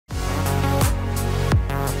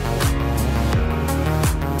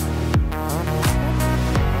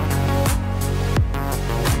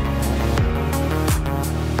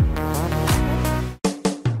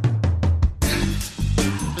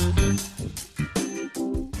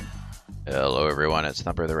Hello everyone, it's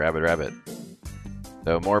Thumper the Rabid.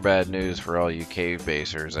 So more bad news for all you cave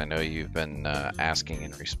basers. I know you've been asking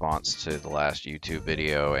in response to the last YouTube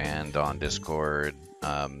video and on Discord.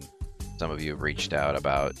 Some of you have reached out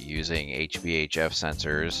about using HBHF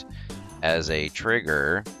sensors as a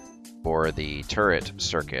trigger for the turret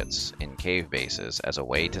circuits in cave bases as a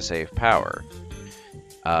way to save power.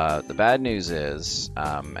 The bad news is,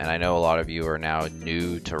 and I know a lot of you are now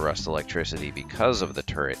new to Rust electricity because of the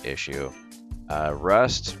turret issue,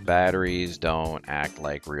 Rust batteries don't act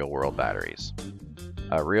like real-world batteries.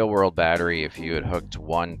 A real-world battery, if you had hooked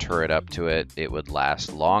one turret up to it, it would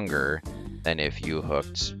last longer than if you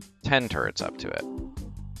hooked 10 turrets up to it.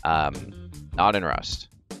 Not in Rust.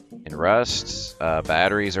 In Rust,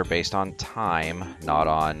 batteries are based on time, not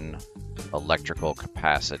on electrical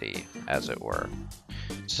capacity, as it were.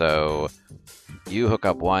 So you hook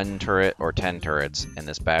up one turret or 10 turrets, and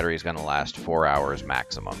this battery is going to last 4 hours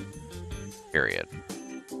maximum, period.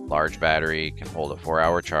 Large battery can hold a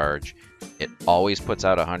 4-hour charge. It always puts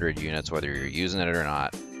out 100 units, whether you're using it or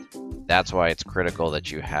not. That's why it's critical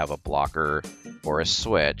that you have a blocker or a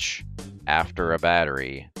switch after a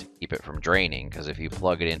battery to keep it from draining, because if you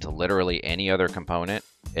plug it into literally any other component,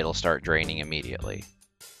 it'll start draining immediately,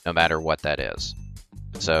 no matter what that is.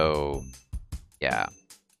 So, yeah.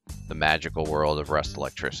 The magical world of Rust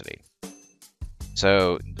electricity.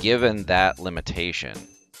 So given that limitation,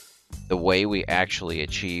 the way we actually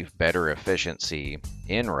achieve better efficiency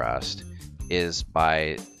in Rust is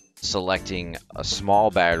by selecting a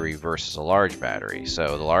small battery versus a large battery.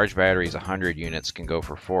 So the large battery's 100 units, can go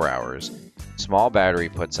for 4 hours. Small battery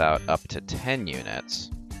puts out up to 10 units,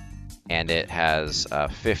 and it has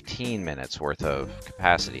 15 minutes worth of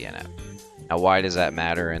capacity in it. Now, why does that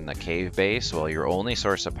matter in the cave base? Well, your only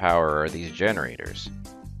source of power are these generators.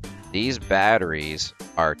 These batteries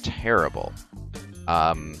are terrible.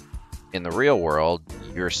 In the real world,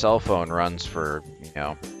 your cell phone runs for,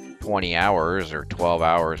 20 hours or 12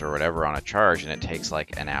 hours or whatever on a charge, and it takes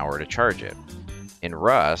like an hour to charge it. In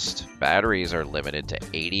Rust, batteries are limited to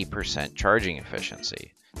 80% charging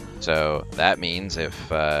efficiency. So that means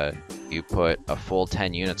if you put a full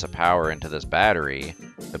 10 units of power into this battery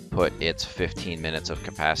to put its 15 minutes of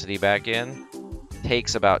capacity back in,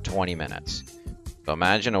 takes about 20 minutes. So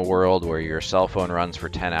imagine a world where your cell phone runs for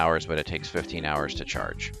 10 hours, but it takes 15 hours to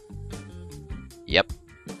charge. Yep,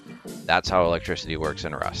 that's how electricity works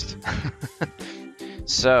in Rust.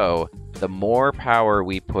 So the more power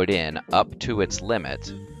we put in up to its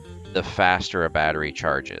limit, the faster a battery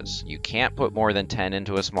charges. You can't put more than 10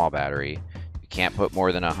 into a small battery. You can't put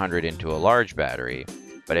more than 100 into a large battery.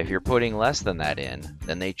 But if you're putting less than that in,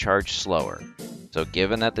 then they charge slower. So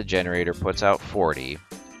given that the generator puts out 40,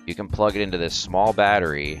 you can plug it into this small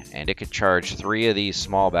battery, and it could charge 3 of these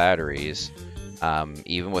small batteries,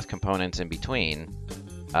 even with components in between,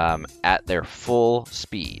 at their full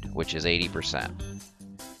speed, which is 80%.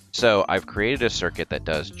 So I've created a circuit that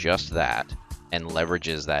does just that and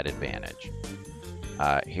leverages that advantage.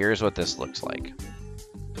 Here's what this looks like.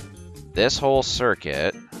 This whole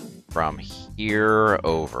circuit from here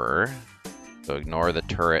over, so ignore the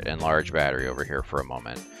turret and large battery over here for a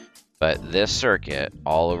moment, but this circuit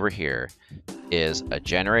all over here is a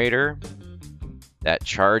generator that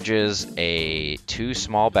charges 2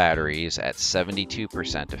 small batteries at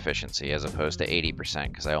 72% efficiency as opposed to 80%,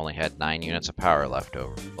 because I only had 9 units of power left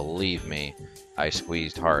over. Believe me, I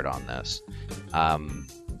squeezed hard on this.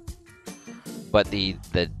 But the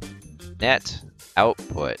net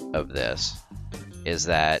output of this is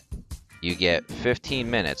that you get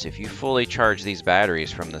 15 minutes. If you fully charge these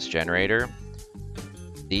batteries from this generator,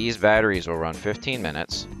 these batteries will run 15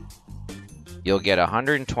 minutes. You'll get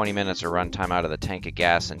 120 minutes of runtime out of the tank of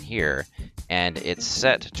gas in here, and it's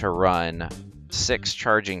set to run 6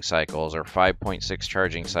 charging cycles, or 5.6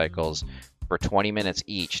 charging cycles, for 20 minutes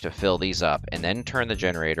each to fill these up, and then turn the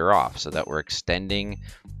generator off, so that we're extending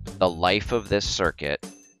the life of this circuit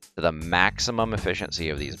to the maximum efficiency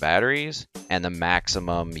of these batteries and the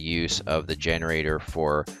maximum use of the generator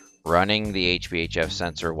for running the HBHF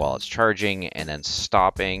sensor while it's charging, and then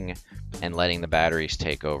stopping and letting the batteries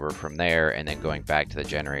take over from there, and then going back to the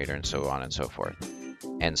generator, and so on and so forth.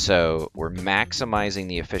 And so we're maximizing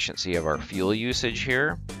the efficiency of our fuel usage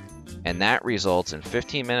here, and that results in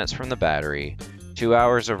 15 minutes from the battery, 2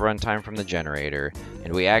 hours of runtime from the generator,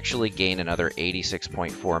 and we actually gain another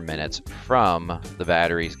 86.4 minutes from the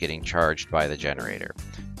batteries getting charged by the generator.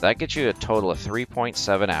 That gets you a total of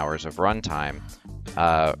 3.7 hours of runtime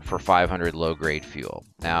for 500 low-grade fuel.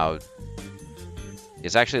 Now,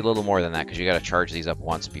 it's actually a little more than that, because you got to charge these up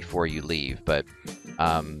once before you leave, but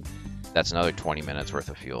that's another 20 minutes worth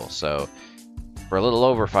of fuel. So for a little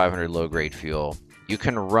over 500 low-grade fuel, you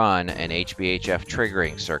can run an HBHF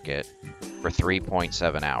triggering circuit for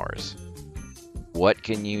 3.7 hours. What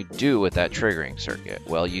can you do with that triggering circuit?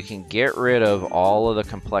 Well, you can get rid of all of the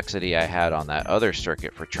complexity I had on that other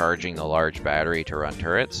circuit for charging the large battery to run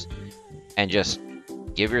turrets, and just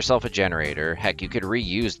give yourself a generator. Heck, you could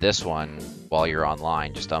reuse this one while you're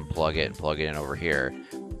online. Just unplug it and plug it in over here.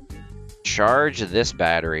 Charge this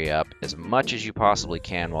battery up as much as you possibly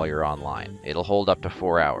can while you're online. It'll hold up to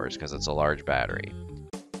 4 hours because it's a large battery.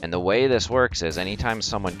 And the way this works is anytime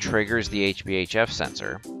someone triggers the HBHF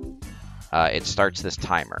sensor, it starts this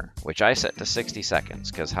timer, which I set to 60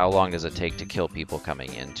 seconds, because how long does it take to kill people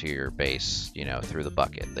coming into your base, you know, through the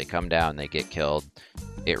bucket? They come down, they get killed,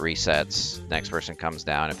 it resets, next person comes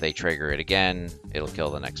down. If they trigger it again, it'll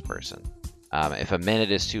kill the next person. If a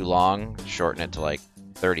minute is too long, shorten it to like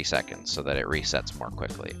 30 seconds so that it resets more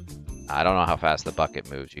quickly. I don't know how fast the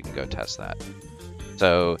bucket moves. You can go test that.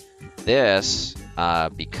 So this,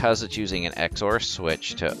 because it's using an XOR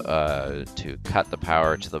switch to cut the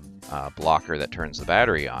power to the blocker that turns the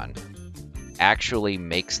battery on, actually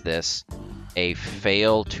makes this a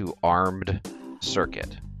fail to armed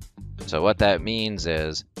circuit. So what that means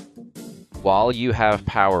is, while you have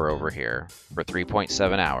power over here for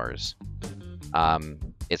 3.7 hours,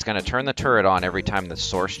 it's going to turn the turret on every time the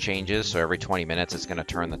source changes. So every 20 minutes, it's going to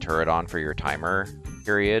turn the turret on for your timer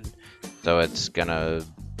period. So it's going to,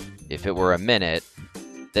 if it were a minute,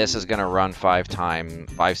 this is going to run 5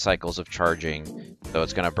 cycles of charging. So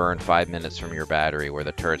it's going to burn 5 minutes from your battery where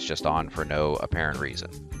the turret's just on for no apparent reason.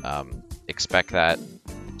 Expect that.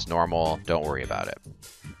 It's normal. Don't worry about it.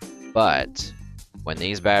 But when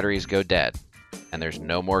these batteries go dead and there's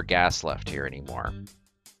no more gas left here anymore,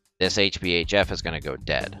 this HBHF is going to go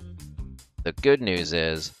dead. The good news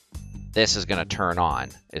is this is going to turn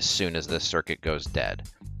on as soon as this circuit goes dead.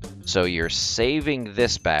 So you're saving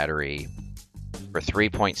this battery for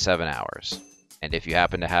 3.7 hours. And if you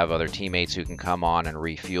happen to have other teammates who can come on and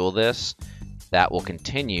refuel this, that will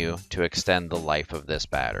continue to extend the life of this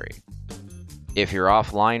battery. If you're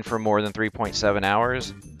offline for more than 3.7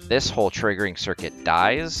 hours, this whole triggering circuit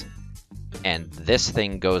dies, and this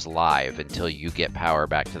thing goes live until you get power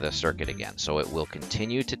back to the circuit again. So it will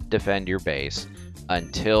continue to defend your base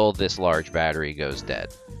until this large battery goes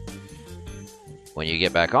dead. When you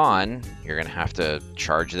get back on, you're going to have to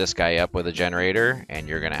charge this guy up with a generator, and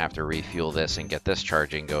you're going to have to refuel this and get this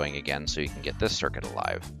charging going again so you can get this circuit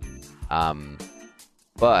alive.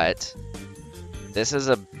 But this is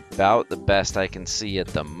about the best I can see at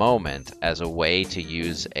the moment as a way to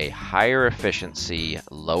use a higher efficiency,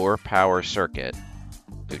 lower power circuit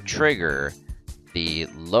to trigger the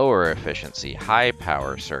lower efficiency, high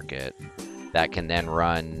power circuit that can then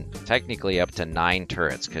run technically up to 9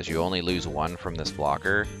 turrets, because you only lose 1 from this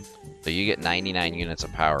blocker. So you get 99 units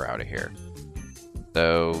of power out of here.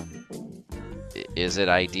 So is it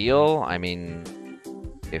ideal? I mean,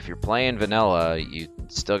 if you're playing vanilla, you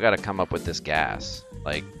still got to come up with this gas.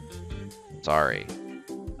 Like, sorry.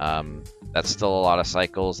 That's still a lot of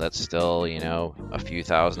cycles. That's still, you know, a few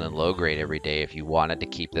thousand in low grade every day if you wanted to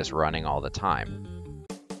keep this running all the time.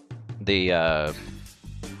 The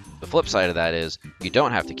flip side of that is you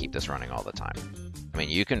don't have to keep this running all the time. I mean,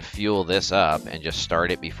 you can fuel this up and just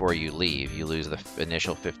start it before you leave. You lose the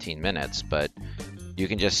initial 15 minutes, but you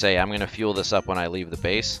can just say, I'm going to fuel this up when I leave the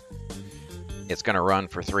base. It's going to run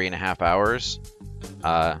for 3.5 hours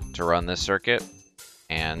to run this circuit,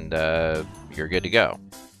 and you're good to go.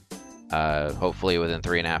 Hopefully within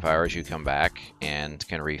 3.5 hours you come back and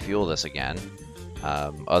can refuel this again.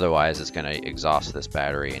 Otherwise, it's going to exhaust this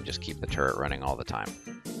battery and just keep the turret running all the time.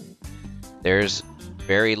 There's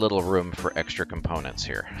very little room for extra components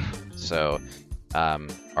here. So,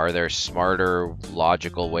 are there smarter,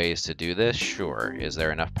 logical ways to do this? Sure. Is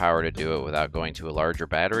there enough power to do it without going to a larger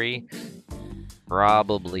battery?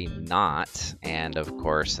 Probably not. And of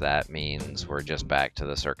course, that means we're just back to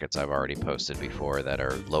the circuits I've already posted before that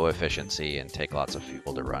are low efficiency and take lots of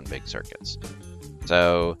fuel to run big circuits.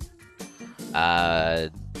 So,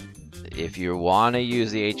 if you want to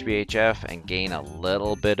use the HBHF and gain a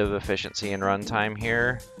little bit of efficiency and runtime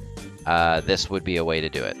here, this would be a way to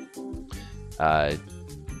do it.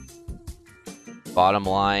 Bottom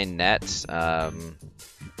line, net,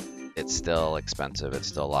 it's still expensive. It's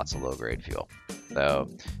still lots of low-grade fuel. So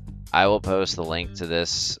I will post the link to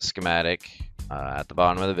this schematic at the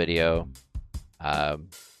bottom of the video. I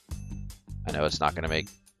know it's not going to make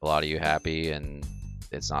a lot of you happy, and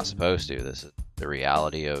it's not supposed to. This is the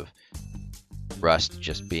reality of Rust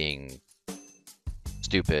just being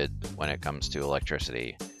stupid when it comes to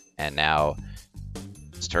electricity. And now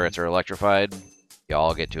its turrets are electrified.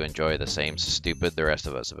 y'all get to enjoy the same stupid the rest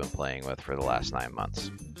of us have been playing with for the last 9 months.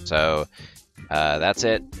 So that's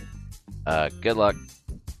it. Good luck,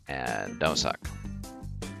 and don't suck.